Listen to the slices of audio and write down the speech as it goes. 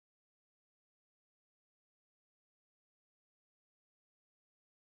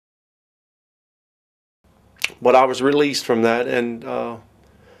But I was released from that, and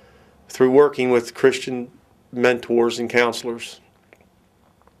through working with Christian mentors and counselors,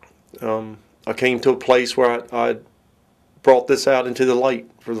 I came to a place where I brought this out into the light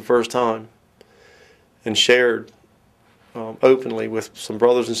for the first time and shared openly with some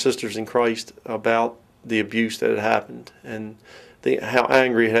brothers and sisters in Christ about the abuse that had happened and how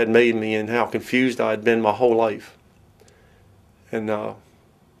angry it had made me and how confused I had been my whole life. And I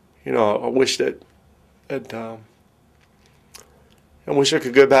wish that I wish I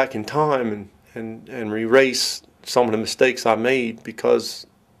could go back in time and erase some of the mistakes I made because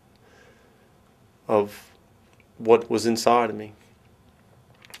of what was inside of me.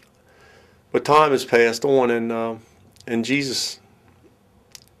 But time has passed on, and Jesus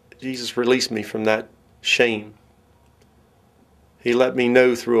released me from that shame. He let me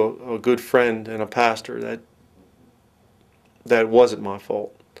know through a good friend and a pastor that it wasn't my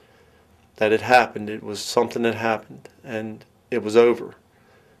fault, that it happened. It was something that happened, and it was over.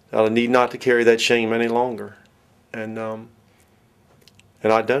 That I need not to carry that shame any longer, and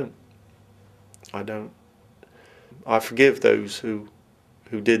I don't. I forgive those who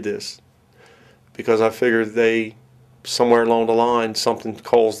did this, because I figured somewhere along the line, something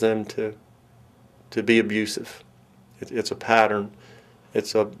caused them to be abusive. It's a pattern.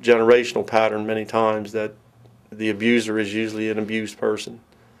 It's a generational pattern many times that the abuser is usually an abused person.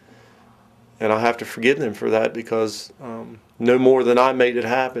 And I have to forgive them for that, because no more than I made it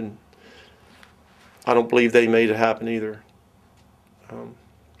happen, I don't believe they made it happen either.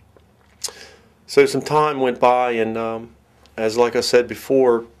 So some time went by, and like I said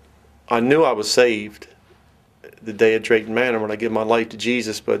before, I knew I was saved the day at Drayton Manor when I gave my life to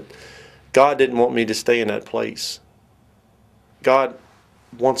Jesus, but God didn't want me to stay in that place. God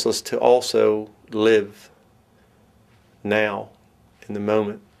wants us to also live now, in the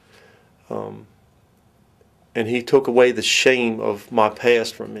moment. And He took away the shame of my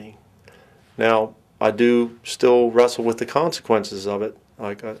past from me. Now, I do still wrestle with the consequences of it.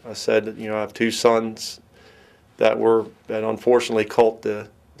 Like I said, I have two sons that unfortunately caught the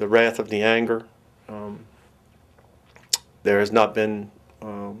wrath of the anger. There has not been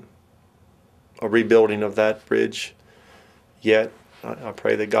a rebuilding of that bridge yet. I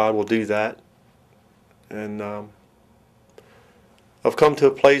pray that God will do that. And I've come to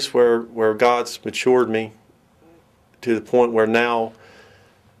a place where God's matured me to the point where now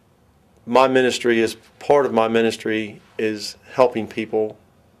part of my ministry is helping people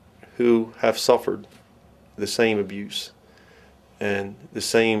who have suffered the same abuse and the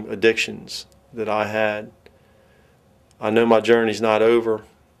same addictions that I had. I know my journey's not over.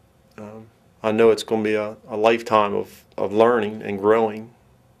 I know it's going to be a lifetime of learning and growing.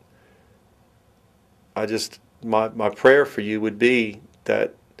 My prayer for you would be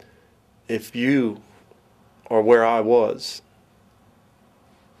that if you are where I was,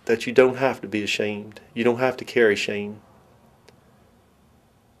 that you don't have to be ashamed. You don't have to carry shame.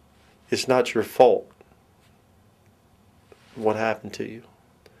 It's not your fault what happened to you.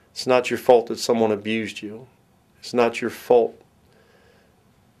 It's not your fault that someone abused you. It's not your fault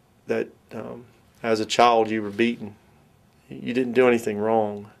that as a child you were beaten. You didn't do anything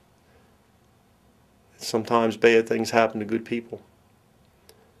wrong. Sometimes bad things happen to good people.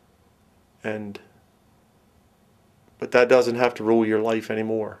 But that doesn't have to rule your life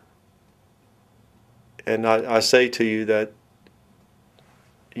anymore. And I say to you that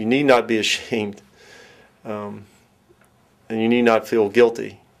you need not be ashamed, and you need not feel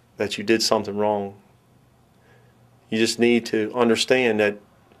guilty that you did something wrong. You just need to understand that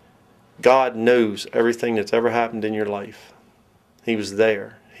God knows everything that's ever happened in your life. He was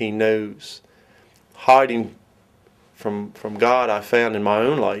there. He knows. Hiding from God, I found in my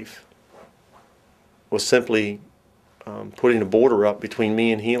own life, was simply putting a border up between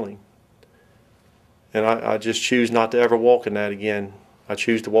me and healing. And I just choose not to ever walk in that again. I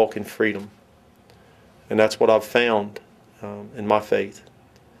choose to walk in freedom. And that's what I've found in my faith.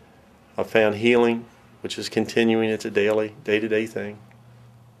 I've found healing, which is continuing. It's a day-to-day thing.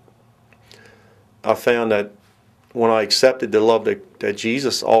 I found that when I accepted the love that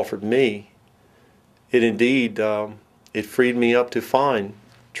Jesus offered me, it indeed, it freed me up to find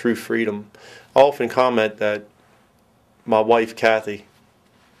true freedom. I often comment that my wife, Kathy,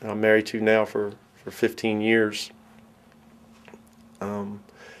 I'm married to now for 15 years,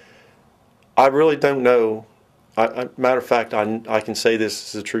 I really don't know. Matter of fact, I can say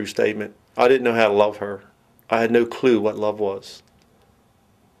this is a true statement. I didn't know how to love her. I had no clue what love was.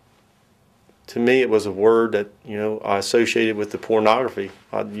 To me, it was a word that I associated with the pornography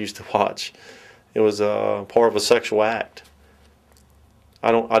I used to watch. It was part of a sexual act.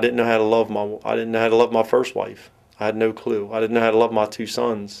 I didn't know how to love I didn't know how to love my first wife. I had no clue. I didn't know how to love my two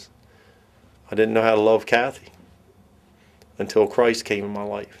sons. I didn't know how to love Kathy until Christ came in my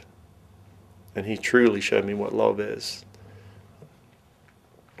life. And he truly showed me what love is.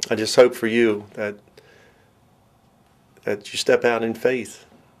 I just hope for you that you step out in faith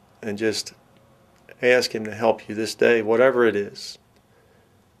and just ask him to help you this day, whatever it is,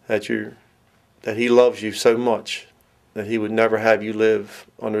 that he loves you so much that he would never have you live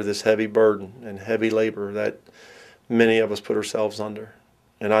under this heavy burden and heavy labor that many of us put ourselves under.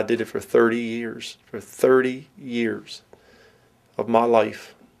 And I did it for 30 years. For 30 years of my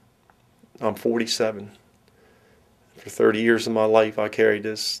life. I'm 47. For 30 years of my life, I carried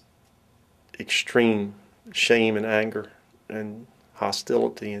this extreme shame and anger and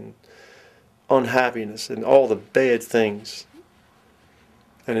hostility and unhappiness and all the bad things.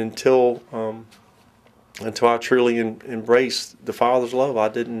 And until I truly embraced the Father's love, I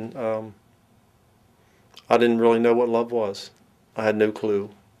didn't really know what love was. I had no clue.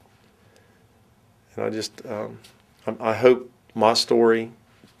 And I just I hope my story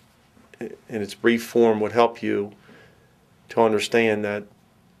in its brief form would help you to understand that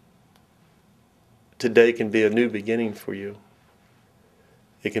today can be a new beginning for you.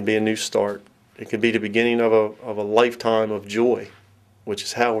 It can be a new start. It can be the beginning of a lifetime of joy, which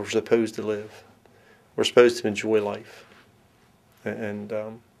is how we're supposed to live. We're supposed to enjoy life. And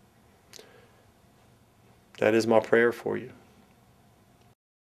that is my prayer for you.